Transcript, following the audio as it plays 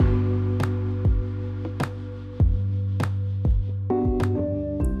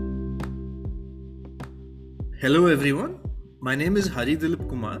Hello everyone, my name is Hari Dilip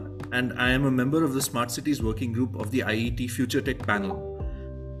Kumar and I am a member of the Smart Cities Working Group of the IET Future Tech Panel.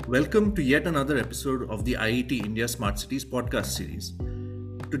 Welcome to yet another episode of the IET India Smart Cities podcast series.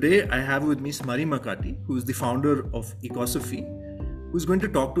 Today I have with me Smari Makati, who is the founder of Ecosophy, who is going to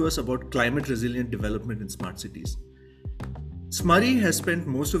talk to us about climate resilient development in smart cities. Smari has spent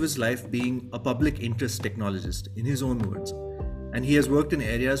most of his life being a public interest technologist, in his own words, and he has worked in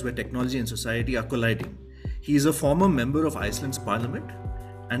areas where technology and society are colliding. He is a former member of Iceland's parliament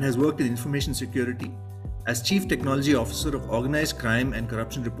and has worked in information security as Chief Technology Officer of Organized Crime and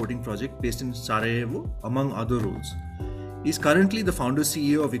Corruption Reporting Project based in Sarajevo, among other roles. He is currently the founder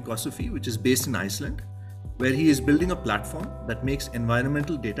CEO of Ecosophy, which is based in Iceland, where he is building a platform that makes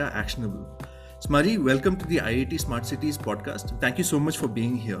environmental data actionable. Smari, welcome to the IIT Smart Cities podcast. Thank you so much for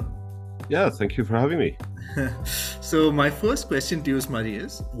being here. Yeah, thank you for having me. So my first question to you, Smari,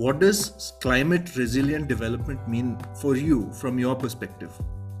 is what does climate resilient development mean for you from your perspective?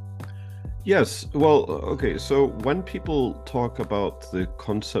 Yes, well, okay, so when people talk about the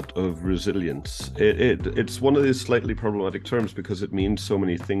concept of resilience, it's one of these slightly problematic terms because it means so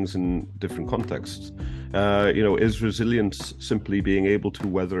many things in different contexts. Is resilience simply being able to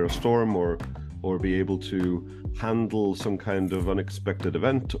weather a storm or be able to handle some kind of unexpected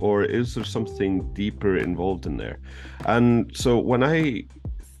event, or is there something deeper involved in there? And so when I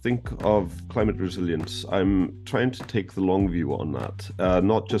think of climate resilience, I'm trying to take the long view on that,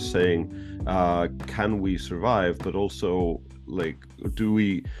 not just saying can we survive, but also like do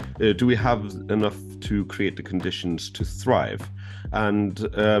we have enough to create the conditions to thrive? And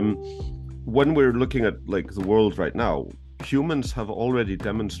when we're looking at like the world right now, humans have already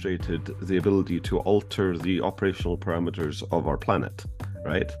demonstrated the ability to alter the operational parameters of our planet,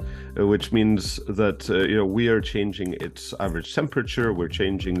 right? Which means that we are changing its average temperature, we're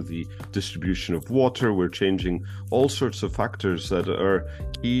changing the distribution of water, we're changing all sorts of factors that are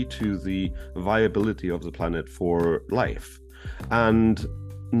key to the viability of the planet for life. And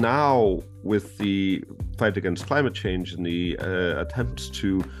now, with the fight against climate change and the attempts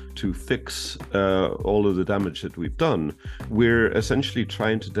to fix all of the damage that we've done, we're essentially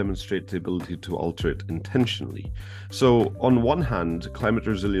trying to demonstrate the ability to alter it intentionally. So on one hand, climate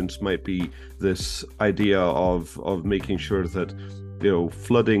resilience might be this idea of making sure that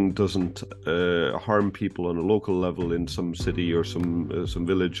flooding doesn't harm people on a local level in some city or some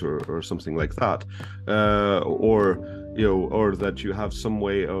village or something like that, or that you have some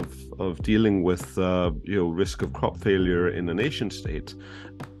way of dealing with risk of crop failure in a nation state.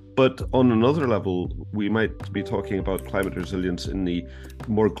 But on another level, we might be talking about climate resilience in the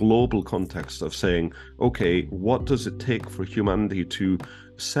more global context of saying, okay, what does it take for humanity to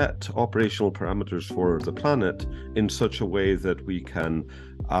set operational parameters for the planet in such a way that we can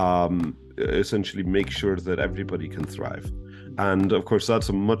essentially make sure that everybody can thrive? And of course, that's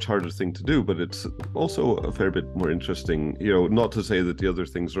a much harder thing to do, but it's also a fair bit more interesting, not to say that the other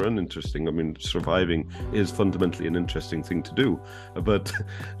things are uninteresting. I mean, surviving is fundamentally an interesting thing to do, but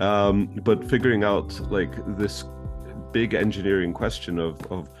figuring out like this big engineering question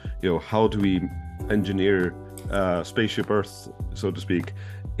of how do we engineer spaceship Earth, so to speak,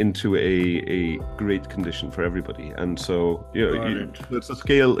 into a great condition for everybody. And so it's a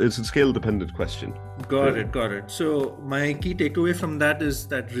scale dependent question. Got it. So my key takeaway from that is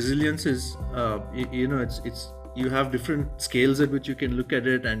that resilience is it's you have different scales at which you can look at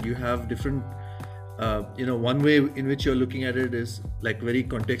it, and you have different one way in which you're looking at it is like very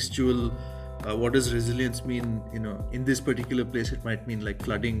contextual. What does resilience mean? In this particular place, it might mean like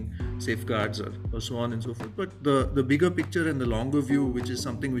flooding safeguards or so on and so forth. But the bigger picture and the longer view, which is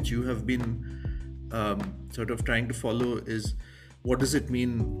something which you have been sort of trying to follow, is what does it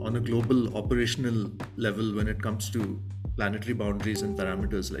mean on a global operational level when it comes to planetary boundaries and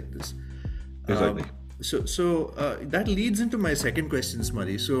parameters like this? Exactly. So that leads into my second question,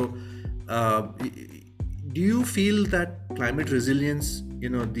 Smari. So do you feel that climate resilience,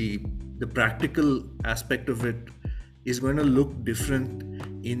 the practical aspect of it is going to look different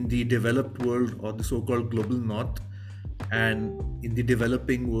in the developed world or the so-called global north and in the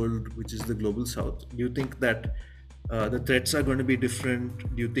developing world, which is the global south? Do you think that the threats are going to be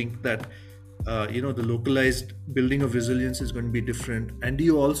different? Do you think that the localized building of resilience is going to be different? And do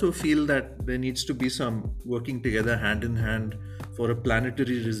you also feel that there needs to be some working together hand in hand for a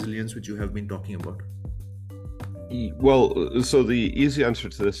planetary resilience, which you have been talking about? Well, so the easy answer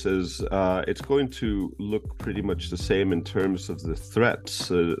to this is it's going to look pretty much the same in terms of the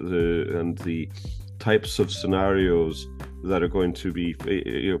threats and the types of scenarios that are going to be,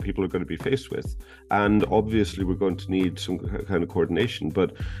 people are going to be faced with. And obviously, we're going to need some kind of coordination,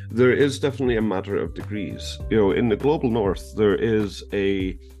 but there is definitely a matter of degrees. In the global north, there is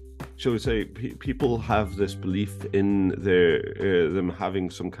shall we say, people have this belief in them having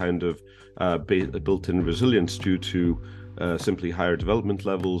some kind of built-in resilience due to simply higher development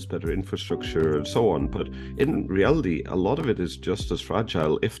levels, better infrastructure, and so on. But in reality, a lot of it is just as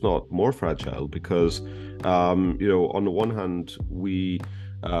fragile, if not more fragile, because, on the one hand,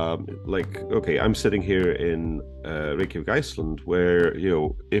 I'm sitting here in Reykjavik, Iceland, where,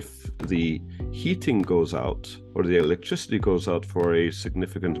 if the heating goes out or the electricity goes out for a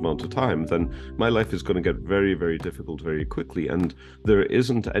significant amount of time, then my life is going to get very, very difficult very quickly. And there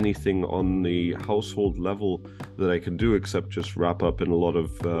isn't anything on the household level that I can do except just wrap up in a lot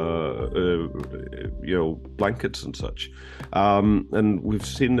of, blankets and such. And we've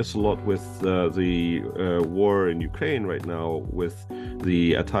seen this a lot with the war in Ukraine right now, with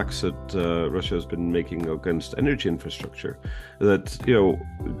the attacks that Russia has been making against energy infrastructure. That,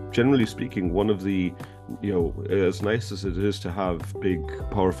 generally speaking, one of the, as nice as it is to have big,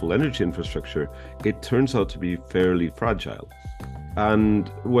 powerful energy infrastructure, it turns out to be fairly fragile. And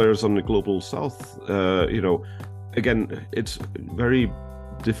whereas on the global south, again, it's very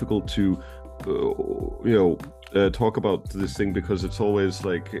difficult to, talk about this thing, because it's always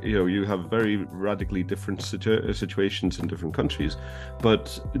like, you have very radically different situations in different countries.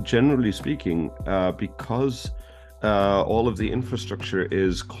 But generally speaking, because all of the infrastructure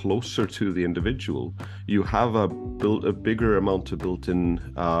is closer to the individual, you have a bigger amount of built-in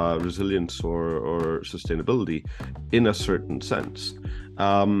resilience or sustainability in a certain sense.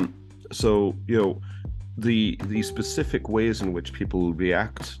 So, the specific ways in which people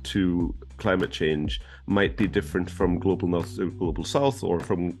react to climate change might be different from global north to global south, or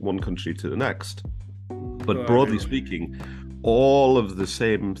from one country to the next. But broadly speaking, all of the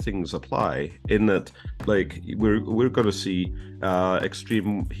same things apply, in that, like, we're going to see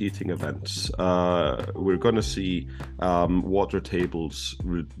extreme heating events. We're going to see water tables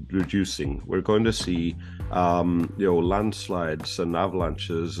reducing. We're going to see landslides and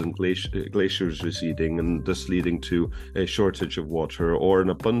avalanches and glaciers receding, and this leading to a shortage of water or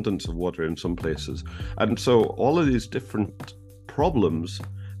an abundance of water in some places. And so all of these different problems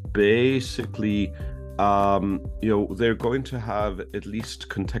basically, they're going to have at least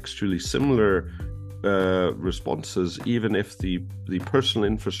contextually similar responses, even if the personal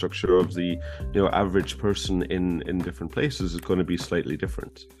infrastructure of the average person in different places is going to be slightly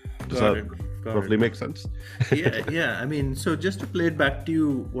different. Does that roughly make sense? Yeah. I mean, so just to play it back to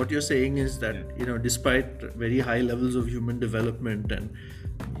you, what you're saying is that, despite very high levels of human development and,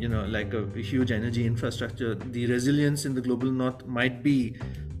 like a huge energy infrastructure, the resilience in the global north might be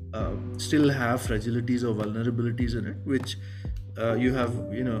still have fragilities or vulnerabilities in it, which you have,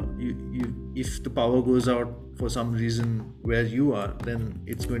 if the power goes out for some reason where you are, then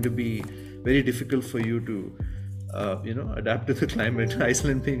it's going to be very difficult for you to, adapt to the climate.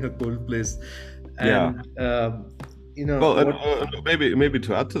 Iceland being a cold place, and maybe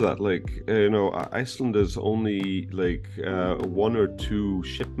to add to that, like, Iceland is only like 1 or 2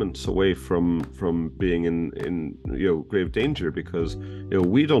 shipments away from being in grave danger, because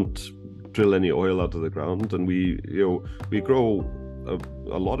we don't drill any oil out of the ground, and we grow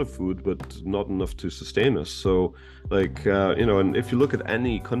a lot of food, but not enough to sustain us. So, like, and if you look at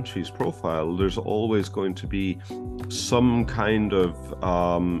any country's profile, there's always going to be some kind of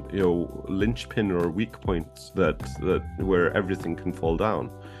linchpin or weak point that where everything can fall down.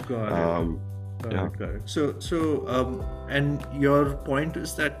 Got it. So and your point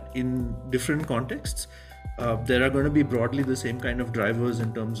is that in different contexts, there are going to be broadly the same kind of drivers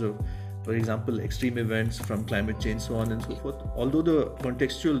in terms of, for example, extreme events from climate change, so on and so forth. Although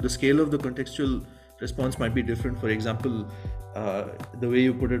the scale of the contextual response might be different. For example, the way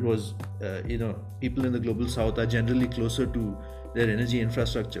you put it was, people in the global south are generally closer to their energy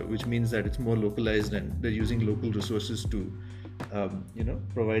infrastructure, which means that it's more localized and they're using local resources to,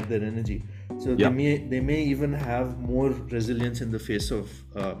 provide their energy. So they may even have more resilience in the face of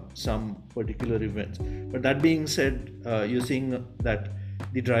some particular events. But that being said, you're saying that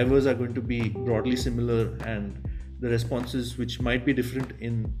the drivers are going to be broadly similar, and the responses, which might be different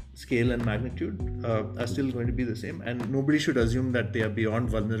in scale and magnitude, are still going to be the same, and nobody should assume that they are beyond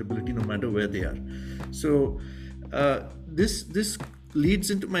vulnerability no matter where they are. So this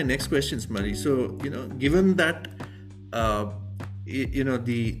leads into my next questions, Murray. So, given that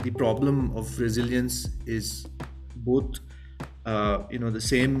the problem of resilience is both the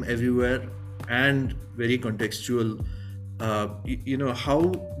same everywhere and very contextual, how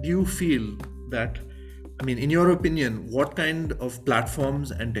do you feel that I mean, in your opinion, what kind of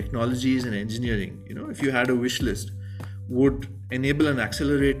platforms and technologies and engineering, if you had a wish list, would enable and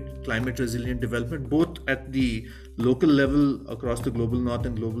accelerate climate resilient development, both at the local level across the global north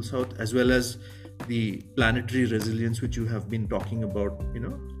and global south, as well as the planetary resilience, which you have been talking about,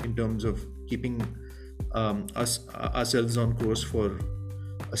 in terms of keeping ourselves on course for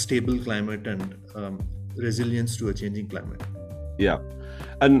a stable climate and resilience to a changing climate. Yeah.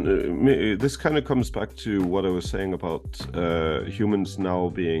 And this kind of comes back to what I was saying about humans now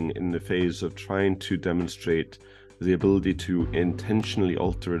being in the phase of trying to demonstrate the ability to intentionally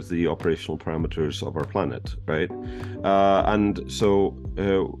alter the operational parameters of our planet, right? And so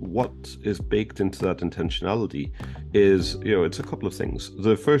what is baked into that intentionality is, it's a couple of things.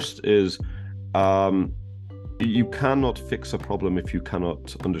 The first is you cannot fix a problem if you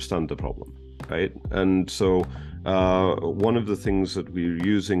cannot understand the problem, right? And so one of the things that we're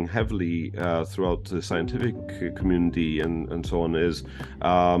using heavily throughout the scientific community and so on is,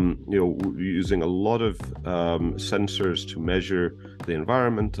 using a lot of sensors to measure the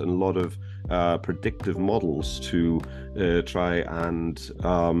environment and a lot of predictive models to try and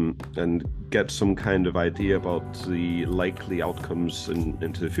get some kind of idea about the likely outcomes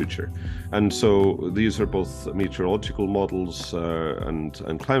into the future. And so these are both meteorological models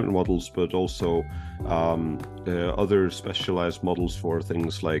and climate models, but also other specialized models for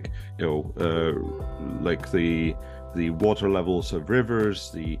things like like the water levels of rivers,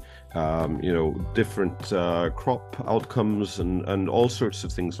 the different crop outcomes, and all sorts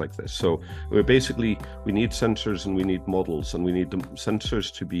of things like this. So we need sensors and we need models, and we need the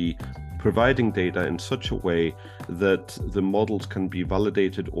sensors to be providing data in such a way that the models can be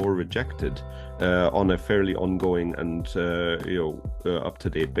validated or rejected on a fairly ongoing and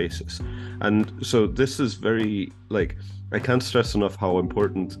up-to-date basis. And so this is very, I can't stress enough how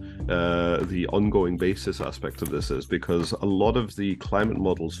important the ongoing basis aspect of this is, because a lot of the climate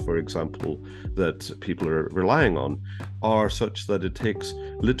models, for example, that people are relying on are such that it takes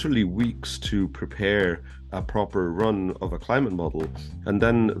literally weeks to prepare a proper run of a climate model, and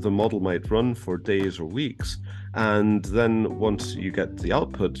then the model might run for days or weeks, and then once you get the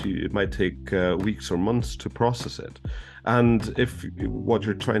output, it might take weeks or months to process it. And if what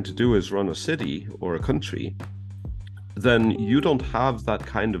you're trying to do is run a city or a country, then you don't have that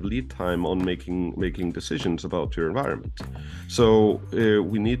kind of lead time on making decisions about your environment. So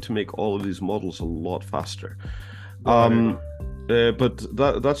we need to make all of these models a lot faster. But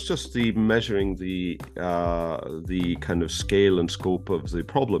that's just the measuring the kind of scale and scope of the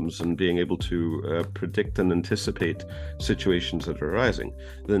problems and being able to predict and anticipate situations that are arising.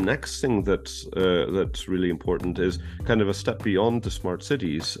 The next thing that's really important is kind of a step beyond the smart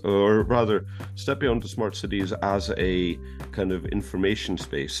cities, or rather, step beyond the smart cities as a kind of information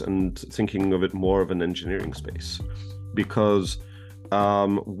space and thinking of it more of an engineering space, because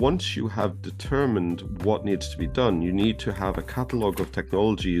once you have determined what needs to be done, you need to have a catalog of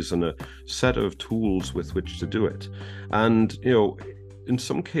technologies and a set of tools with which to do it. And, in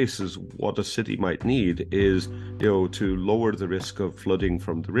some cases, what a city might need is, to lower the risk of flooding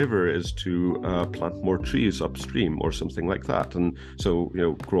from the river is to plant more trees upstream or something like that. And so,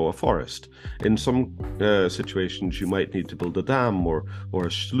 grow a forest. In some situations, you might need to build a dam or a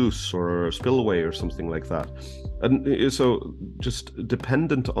sluice or a spillway or something like that. And so just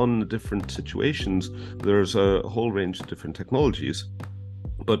dependent on the different situations, there's a whole range of different technologies.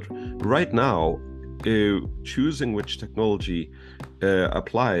 But right now, choosing which technology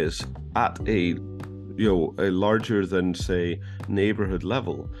applies at a larger than, say, neighborhood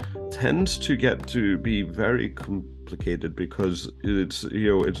level tends to get to be very complicated, because it's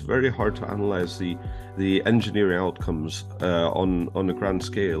very hard to analyze the engineering outcomes on a grand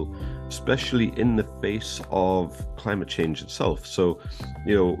scale, especially in the face of climate change itself. So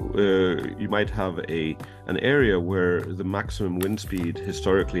you might have an area where the maximum wind speed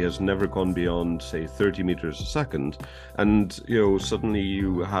historically has never gone beyond, say, 30 meters a second, and suddenly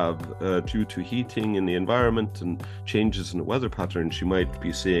you have due to heating in the environment and changes in the weather patterns, you might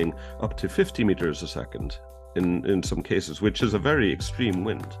be seeing up to 50 meters a second in some cases, which is a very extreme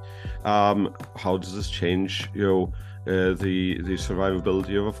wind. How does this change the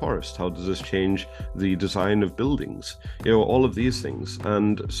survivability of a forest? How does this change the design of buildings? All of these things.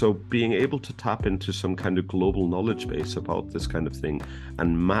 And so being able to tap into some kind of global knowledge base about this kind of thing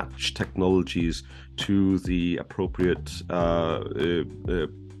and match technologies to the appropriate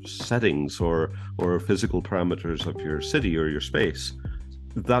settings or physical parameters of your city or your space,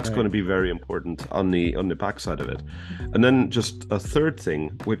 that's going to be very important on the backside of it. And then just a third thing,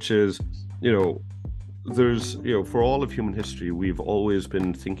 which is, there's, for all of human history, we've always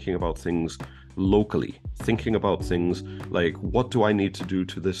been thinking about things locally, thinking about things like, what do I need to do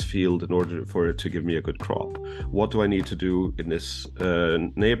to this field in order for it to give me a good crop? What do I need to do in this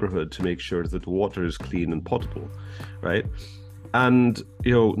neighborhood to make sure that the water is clean and potable, right? And,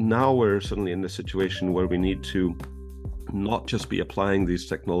 now we're suddenly in a situation where we need to not just be applying these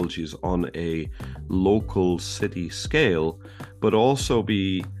technologies on a local city scale, but also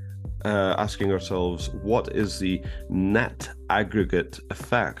be asking ourselves, what is the net aggregate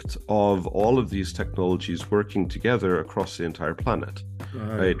effect of all of these technologies working together across the entire planet?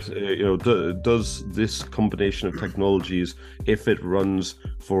 Right? Does this combination of technologies, if it runs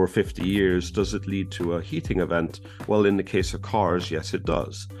for 50 years, does it lead to a heating event? Well, in the case of cars, yes, it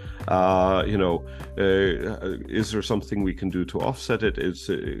does. Is there something we can do to offset it?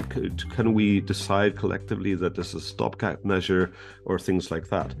 Can we decide collectively that this is a stopgap measure or things like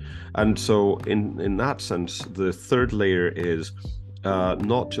that? And so in that sense, the third layer is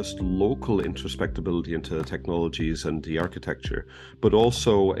not just local introspectability into the technologies and the architecture, but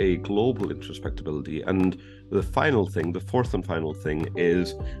also a global introspectability. And the fourth and final thing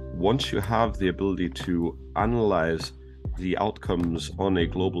is, once you have the ability to analyze the outcomes on a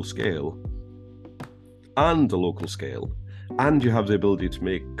global scale and a local scale, and you have the ability to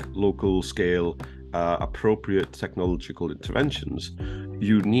make local scale appropriate technological interventions,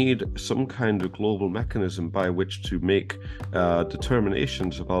 you need some kind of global mechanism by which to make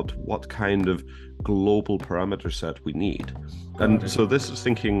determinations about what kind of global parameter set we need. And so this is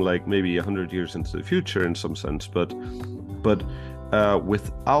thinking like maybe 100 years into the future in some sense, but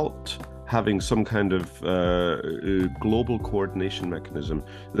without having some kind of global coordination mechanism,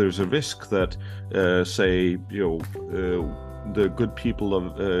 there's a risk that, the good people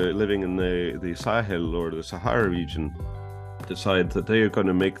of living in the Sahel or the Sahara region decide that they are going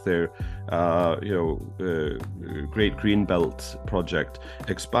to make their Great Green Belt project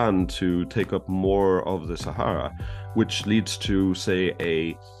expand to take up more of the Sahara, which leads to, say,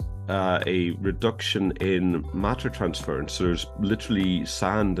 a reduction in matter transference. So there's literally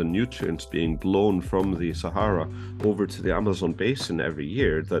sand and nutrients being blown from the Sahara over to the Amazon basin every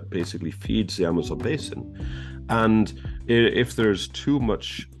year that basically feeds the Amazon basin. And if there's too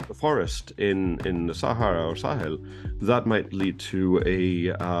much forest in the Sahara or Sahel, that might lead to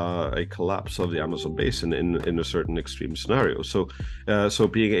a collapse of the Amazon basin in a certain extreme scenario. So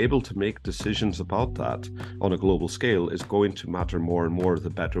being able to make decisions about that on a global scale is going to matter more and more the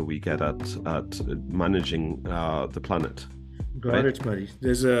better we get at managing the planet. Got it, Murray.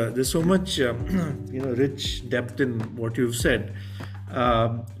 There's so much rich depth in what you've said.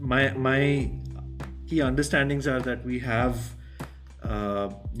 My key understandings are that we have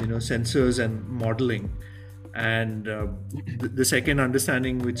sensors and modeling, and the second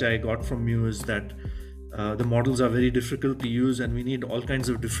understanding which I got from you is that the models are very difficult to use, and we need all kinds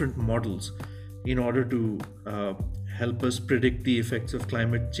of different models in order to help us predict the effects of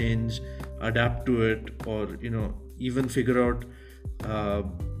climate change, adapt to it, or even figure out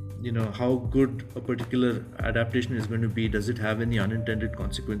how good a particular adaptation is going to be. Does it have any unintended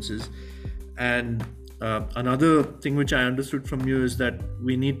consequences? And another thing which I understood from you is that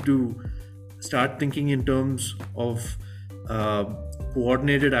we need to start thinking in terms of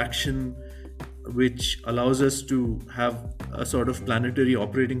coordinated action, which allows us to have a sort of planetary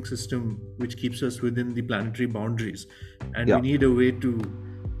operating system which keeps us within the planetary boundaries. And we need a way to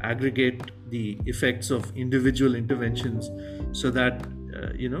aggregate the effects of individual interventions so that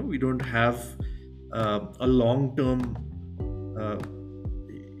we don't have a long-term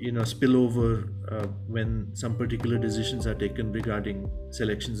spillover when some particular decisions are taken regarding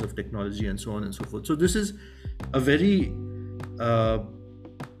selections of technology and so on and so forth. So this is a very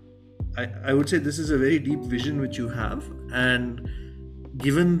I would say this is a very deep vision which you have, and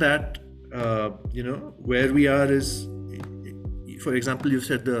given that where we are is, for example, you've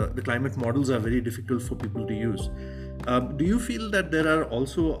said the climate models are very difficult for people to use. Do you feel that there are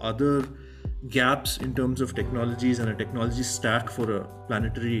also other gaps in terms of technologies and a technology stack for a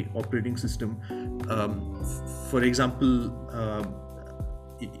planetary operating system? For example,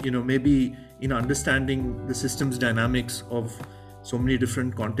 maybe in understanding the system's dynamics of so many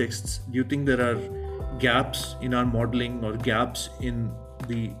different contexts, do you think there are gaps in our modeling or gaps in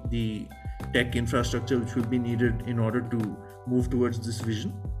the tech infrastructure which will be needed in order to move towards this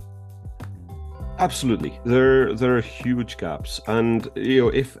vision? Absolutely, there are huge gaps, and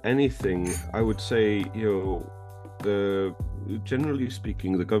if anything, I would say generally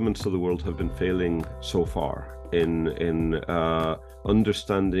speaking, the governments of the world have been failing so far in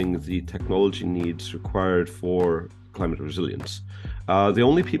understanding the technology needs required for climate resilience. The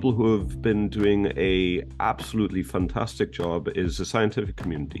only people who have been doing a absolutely fantastic job is the scientific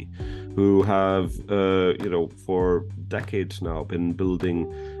community, who have, for decades now been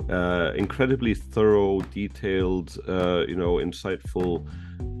building incredibly thorough, detailed, insightful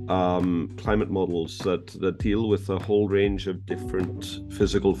climate models that deal with a whole range of different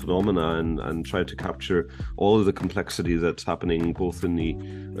physical phenomena and try to capture all of the complexity that's happening both in the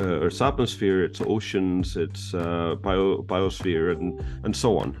Earth's atmosphere, its oceans, its biosphere, and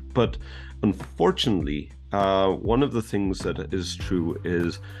so on. But unfortunately, one of the things that is true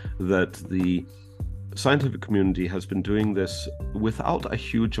is that the scientific community has been doing this without a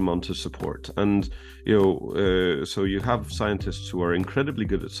huge amount of support. And, so you have scientists who are incredibly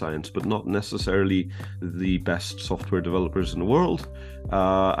good at science, but not necessarily the best software developers in the world.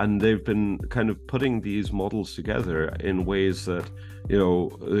 And they've been kind of putting these models together in ways that,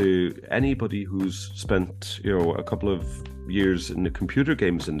 anybody who's spent, a couple of years in the computer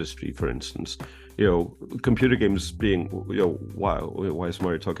games industry, for instance, computer games being, why is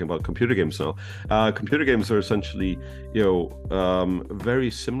Mario talking about computer games now? Computer games are essentially,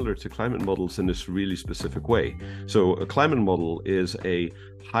 very similar to climate models in this really specific way. So a climate model is a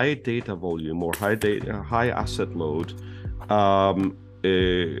high data volume or high asset load,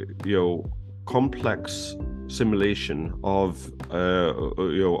 complex simulation of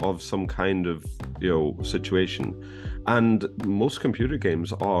some kind of situation. And most computer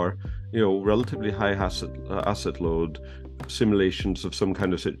games are relatively high asset load simulations of some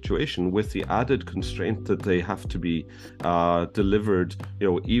kind of situation, with the added constraint that they have to be delivered.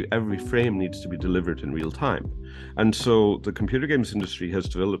 Every frame needs to be delivered in real time. And so the computer games industry has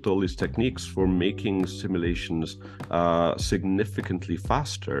developed all these techniques for making simulations significantly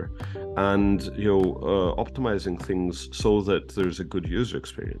faster and optimizing things so that there's a good user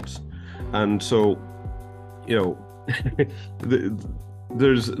experience. And so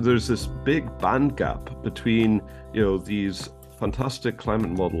there's this big band gap between these fantastic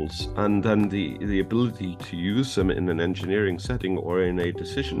climate models and then the ability to use them in an engineering setting or in a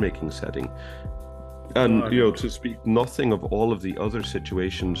decision-making setting. And to speak nothing of all of the other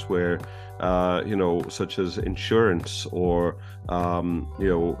situations where such as insurance or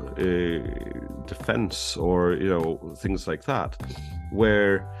defense or things like that,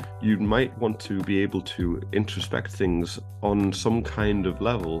 where you might want to be able to introspect things on some kind of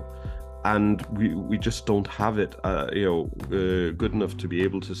level, and we just don't have it good enough to be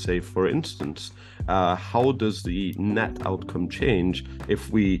able to say, for instance, how does the net outcome change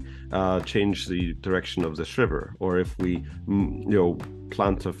if we change the direction of this river, or if we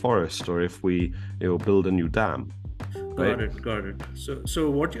plant a forest, or if we build a new dam. Right? Got it. So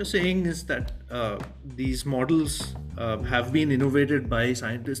what you're saying is that these models have been innovated by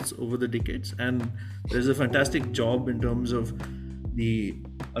scientists over the decades, and there's a fantastic job in terms of the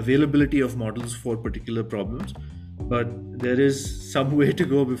availability of models for particular problems, but there is some way to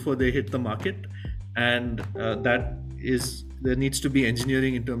go before they hit the market, and there needs to be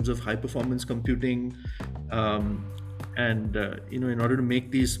engineering in terms of high performance computing, and in order to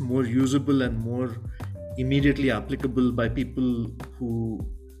make these more usable and more immediately applicable by people who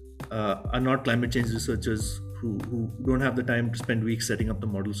are not climate change researchers, who don't have the time to spend weeks setting up the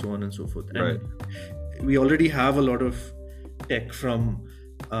model, so on and so forth. And we already have a lot of tech from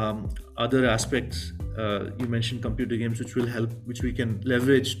other aspects. You mentioned computer games, which we can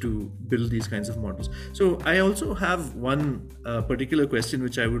leverage to build these kinds of models. So I also have one particular question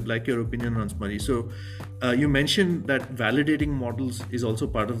which I would like your opinion on, Smari. So you mentioned that validating models is also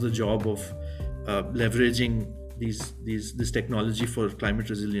part of the job of leveraging this technology for climate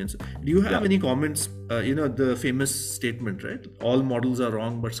resilience. Do you have any comments? The famous statement, right? All models are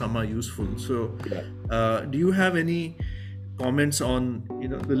wrong, but some are useful. So do you have any comments on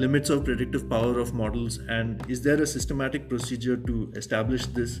the limits of predictive power of models, and is there a systematic procedure to establish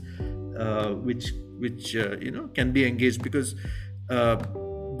this which can be engaged? Because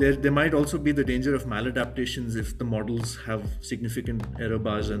there might also be the danger of maladaptations if the models have significant error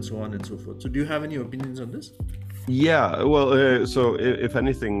bars and so on and so forth. So do you have any opinions on this? Yeah, well, so if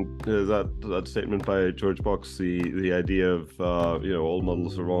anything, that statement by George Box, the idea of all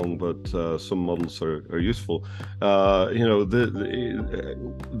models are wrong, but some models are useful.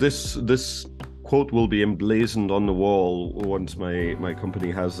 This quote will be emblazoned on the wall once my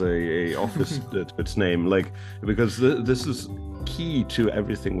company has a office to its name, because this is key to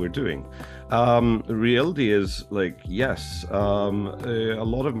everything we're doing. Reality is like, yes, a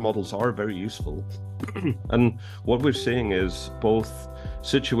lot of models are very useful. And what we're seeing is both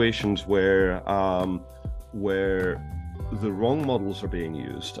situations where the wrong models are being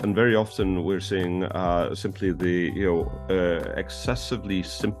used, and very often we're seeing simply the excessively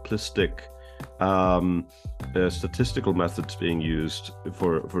simplistic statistical methods being used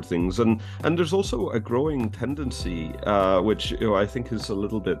for things, and there's also a growing tendency, which I think is a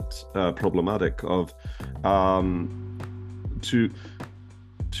little bit problematic, of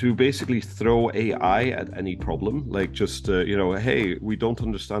to basically throw AI at any problem, like just hey, we don't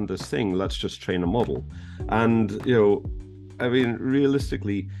understand this thing, let's just train a model. And I mean,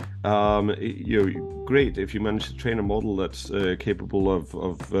 realistically, great if you manage to train a model that's capable of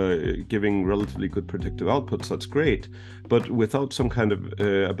giving relatively good predictive outputs. That's great, but without some kind of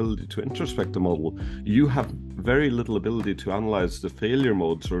ability to introspect the model, you have very little ability to analyze the failure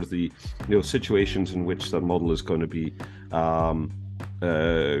modes or the situations in which that model is going to be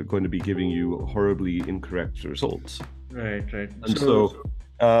giving you horribly incorrect results. Right. And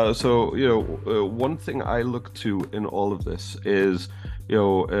one thing I look to in all of this is,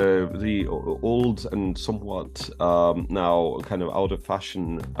 the old and somewhat now kind of out of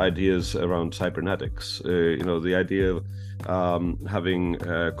fashion ideas around cybernetics. The idea of having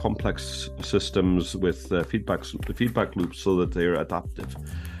complex systems with feedback loops so that they're adaptive,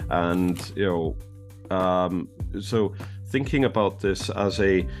 and so thinking about this as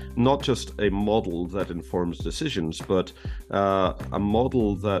not just a model that informs decisions, but a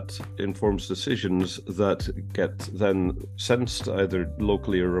model that informs decisions that get then sensed either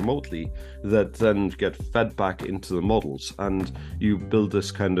locally or remotely, that then get fed back into the models, and you build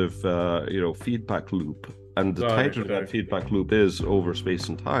this kind of feedback loop. And the tighter that feedback loop is over space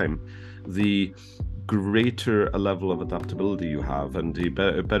and time, the greater a level of adaptability you have, and the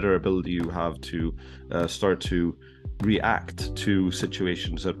better ability you have to start to react to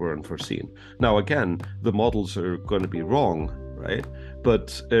situations that were unforeseen. Now, again, the models are going to be wrong, right?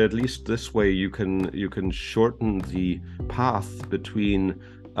 But at least this way you can shorten the path between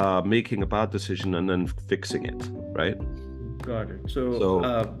making a bad decision and then fixing it, right? Got it.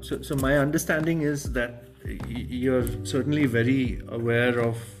 So my understanding is that you're certainly very aware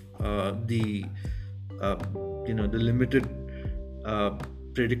of the limited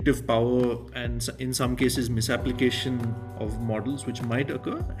predictive power and in some cases misapplication of models which might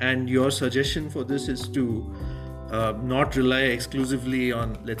occur, and your suggestion for this is to not rely exclusively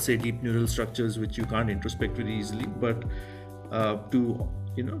on, let's say, deep neural structures which you can't introspect very easily, but to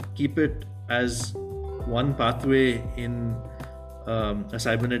keep it as one pathway in a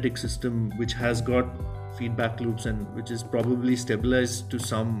cybernetic system which has got feedback loops and which is probably stabilized to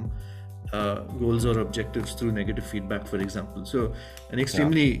some goals or objectives through negative feedback, for example. So an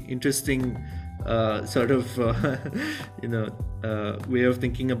extremely interesting sort of way of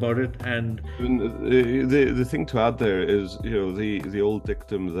thinking about it. And the thing to add there is the old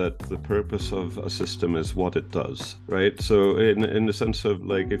dictum that the purpose of a system is what it does, right? So in the sense of,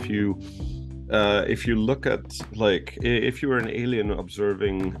 like, if you look at, like, if you were an alien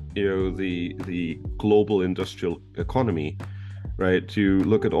observing the global industrial economy, right? You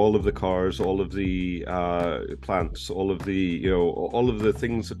look at all of the cars, all of the plants, all of the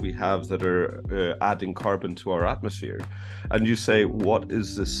things that we have that are adding carbon to our atmosphere, and you say, what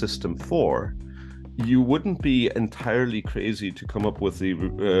is this system for? You wouldn't be entirely crazy to come up with the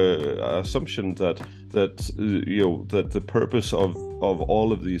assumption that the purpose of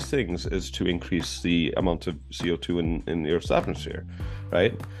all of these things is to increase the amount of CO2 in the Earth's atmosphere,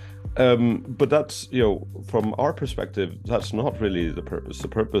 right? But that's, from our perspective, that's not really the purpose. The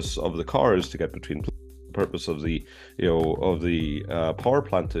purpose of the car is to get between. The purpose of the power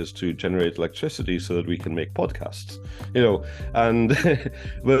plant is to generate electricity so that we can make podcasts. And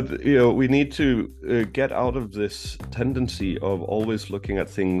but we need to get out of this tendency of always looking at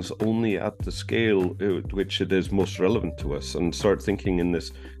things only at the scale at which it is most relevant to us, and start thinking in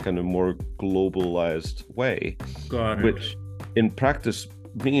this kind of more globalized way, which in practice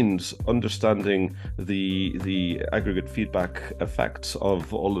means understanding the aggregate feedback effects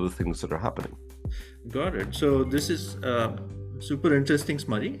of all of the things that are happening. Got it. So this is super interesting,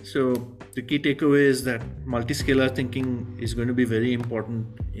 Smari. So the key takeaway is that multiscalar thinking is going to be very important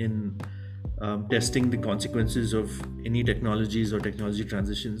in testing the consequences of any technologies or technology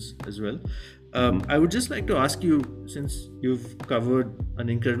transitions as well. I would just like to ask you, since you've covered an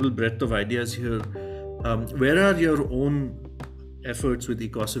incredible breadth of ideas here, where are your own efforts with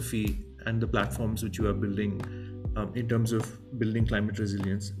Ecosophy and the platforms which you are building in terms of building climate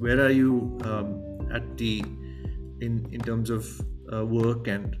resilience? Where are you at the in terms of work,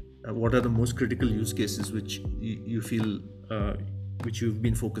 and what are the most critical use cases which you feel which you've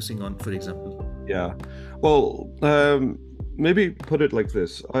been focusing on, for example? Yeah. Well, maybe put it like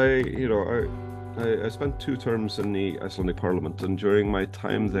this. I spent 2 terms in the Icelandic Parliament, and during my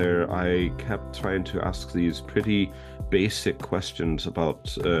time there, I kept trying to ask these pretty basic questions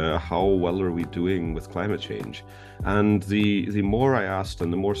about how well are we doing with climate change. And the more I asked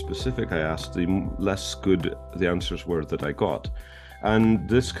and the more specific I asked, the less good the answers were that I got. And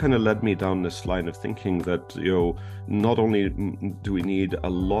this kind of led me down this line of thinking that, not only do we need a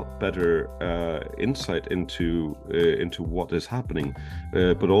lot better insight into what is happening,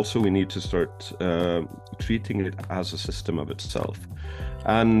 but also we need to start treating it as a system of itself.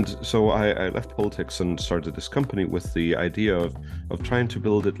 And so I left politics and started this company with the idea of trying to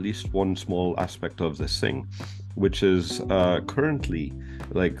build at least one small aspect of this thing, which is currently,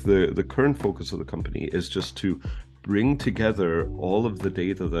 like the current focus of the company is just to bring together all of the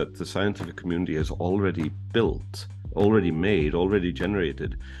data that the scientific community has already built, already made, already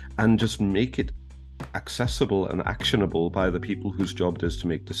generated, and just make it accessible and actionable by the people whose job it is to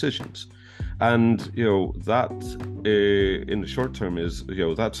make decisions. And that in the short term is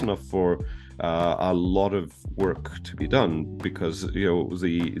that's enough for a lot of work to be done, because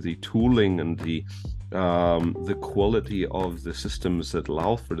the tooling and the quality of the systems that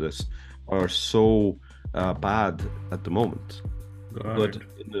allow for this are so bad at the moment. But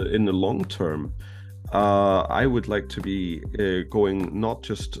in the long term, I would like to be going not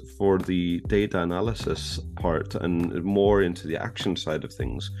just for the data analysis part and more into the action side of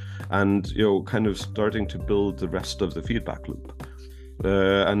things, and kind of starting to build the rest of the feedback loop.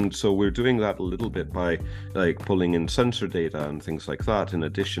 And so we're doing that a little bit by like pulling in sensor data and things like that, in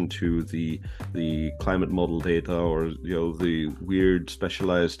addition to the climate model data, or the weird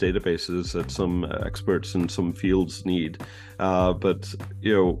specialized databases that some experts in some fields need. But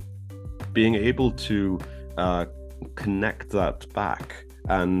being able to connect that back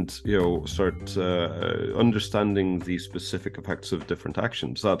and start understanding the specific effects of different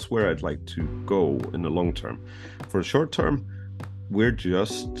actions, that's where I'd like to go in the long term. For the short term, we're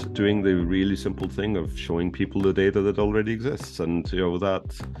just doing the really simple thing of showing people the data that already exists, and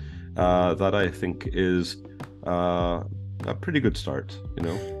that I think is a pretty good start.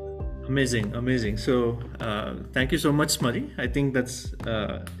 Amazing. So thank you so much, Smari. I think that's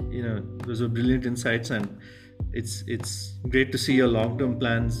those are brilliant insights, and it's great to see your long-term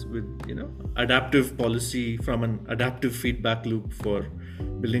plans with adaptive policy from an adaptive feedback loop for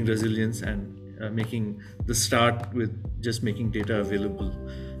building resilience, and making the start with just making data available.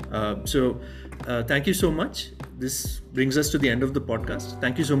 So thank you so much. This brings us to the end of the podcast.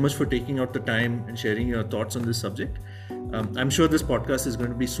 Thank you so much for taking out the time and sharing your thoughts on this subject. I'm sure this podcast is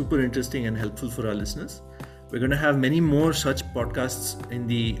going to be super interesting and helpful for our listeners. We're going to have many more such podcasts in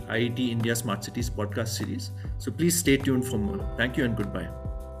the IET India Smart Cities podcast series. So please stay tuned for more. Thank you and goodbye.